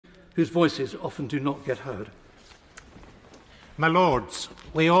whose voices often do not get heard. My Lords,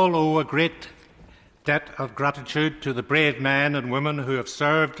 we all owe a great debt of gratitude to the brave men and women who have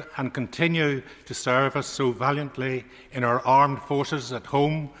served and continue to serve us so valiantly in our armed forces at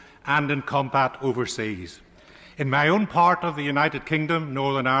home and in combat overseas. In my own part of the United Kingdom,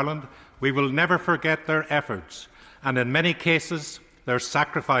 Northern Ireland, we will never forget their efforts and, in many cases, their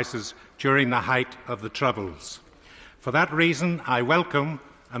sacrifices during the height of the Troubles. For that reason, I welcome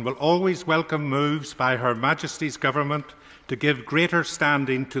and will always welcome moves by Her Majesty's Government to give greater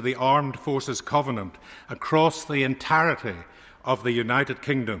standing to the Armed Forces Covenant across the entirety of the United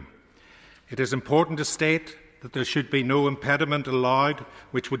Kingdom. It is important to state that there should be no impediment allowed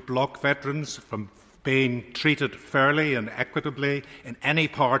which would block veterans from being treated fairly and equitably in any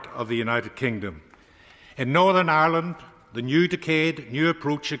part of the United Kingdom. In Northern Ireland, the New Decade, New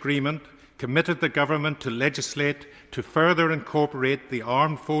Approach Agreement committed the Government to legislate to further incorporate the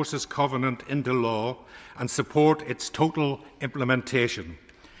Armed Forces Covenant into law and support its total implementation.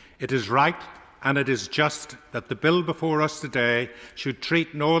 It is right and it is just that the bill before us today should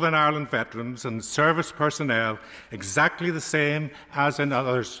treat Northern Ireland veterans and service personnel exactly the same as in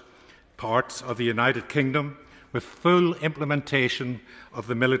other parts of the United Kingdom, with full implementation of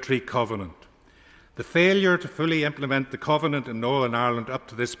the military covenant. The failure to fully implement the covenant in Northern Ireland up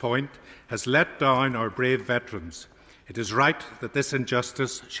to this point has let down our brave veterans. It is right that this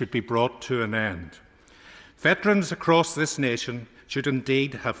injustice should be brought to an end. Veterans across this nation should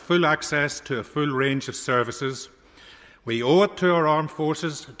indeed have full access to a full range of services. We owe it to our armed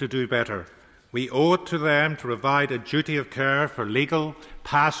forces to do better. We owe it to them to provide a duty of care for legal,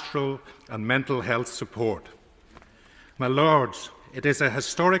 pastoral and mental health support. My Lords, it is a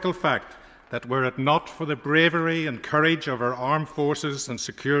historical fact that were it not for the bravery and courage of our armed forces and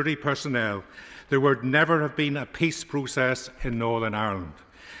security personnel, there would never have been a peace process in Northern Ireland,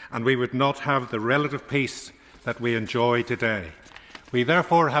 and we would not have the relative peace that we enjoy today. We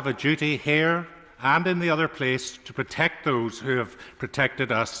therefore have a duty here and in the other place to protect those who have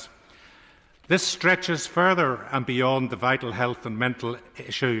protected us. This stretches further and beyond the vital health and mental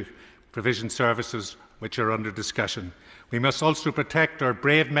issue provision services which are under discussion. We must also protect our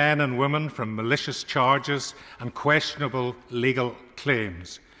brave men and women from malicious charges and questionable legal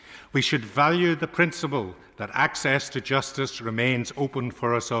claims. We should value the principle that access to justice remains open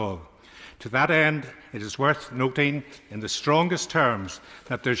for us all. To that end, it is worth noting in the strongest terms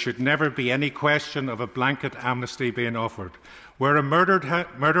that there should never be any question of a blanket amnesty being offered. Where a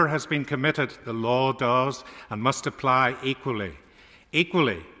murder has been committed, the law does and must apply equally.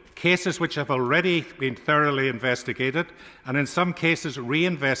 Equally, cases which have already been thoroughly investigated and in some cases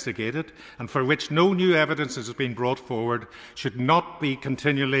re-investigated and for which no new evidence has been brought forward should not be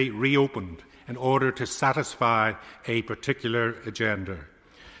continually reopened in order to satisfy a particular agenda.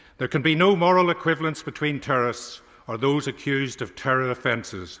 There can be no moral equivalence between terrorists or those accused of terror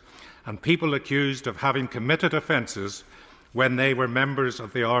offences and people accused of having committed offences when they were members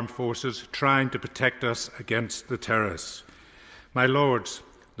of the armed forces trying to protect us against the terrorists. My Lords,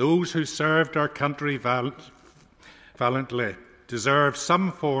 those who served our country valiantly deserve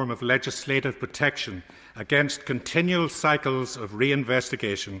some form of legislative protection against continual cycles of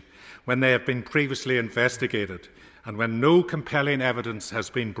re-investigation when they have been previously investigated and when no compelling evidence has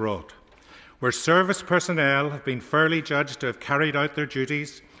been brought. Where service personnel have been fairly judged to have carried out their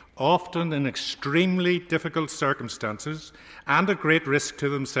duties, often in extremely difficult circumstances and at great risk to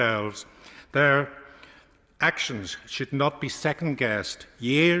themselves, their actions should not be second-guessed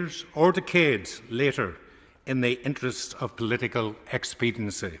years or decades later in the interests of political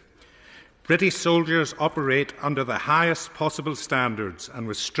expediency. British soldiers operate under the highest possible standards and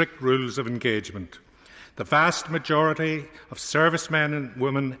with strict rules of engagement. The vast majority of servicemen and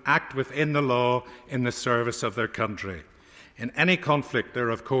women act within the law in the service of their country. In any conflict, there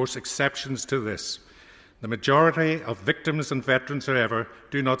are, of course, exceptions to this. The majority of victims and veterans, however,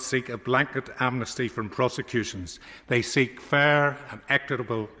 do not seek a blanket amnesty from prosecutions. They seek fair and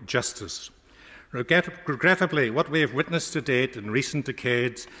equitable justice. Regrettably, what we have witnessed to date in recent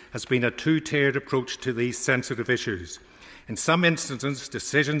decades has been a two-tiered approach to these sensitive issues. In some instances,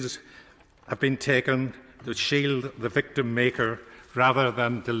 decisions have been taken to shield the victim maker rather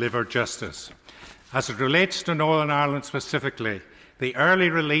than deliver justice. As it relates to Northern Ireland specifically, the early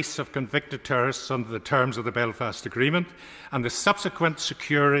release of convicted terrorists under the terms of the Belfast Agreement and the subsequent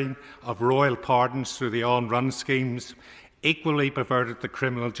securing of royal pardons through the on-run schemes equally perverted the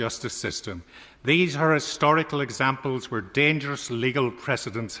criminal justice system. These are historical examples where dangerous legal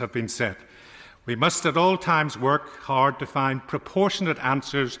precedents have been set. We must at all times work hard to find proportionate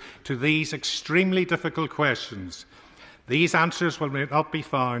answers to these extremely difficult questions. These answers will not be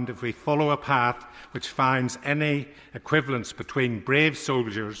found if we follow a path which finds any equivalence between brave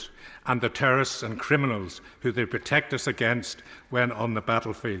soldiers and the terrorists and criminals who they protect us against when on the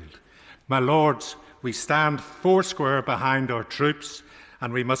battlefield. My Lords, we stand foursquare behind our troops,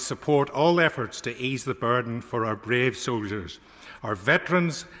 and we must support all efforts to ease the burden for our brave soldiers. Our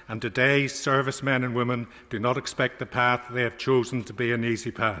veterans and today's servicemen and women do not expect the path they have chosen to be an easy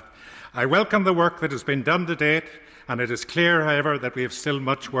path. I welcome the work that has been done to date, and it is clear, however, that we have still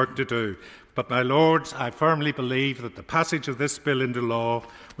much work to do. But, my Lords, I firmly believe that the passage of this bill into law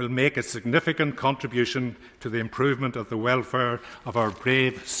will make a significant contribution to the improvement of the welfare of our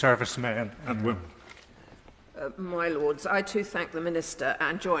brave servicemen and women. My Lords, I too thank the Minister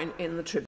and join in the tribute.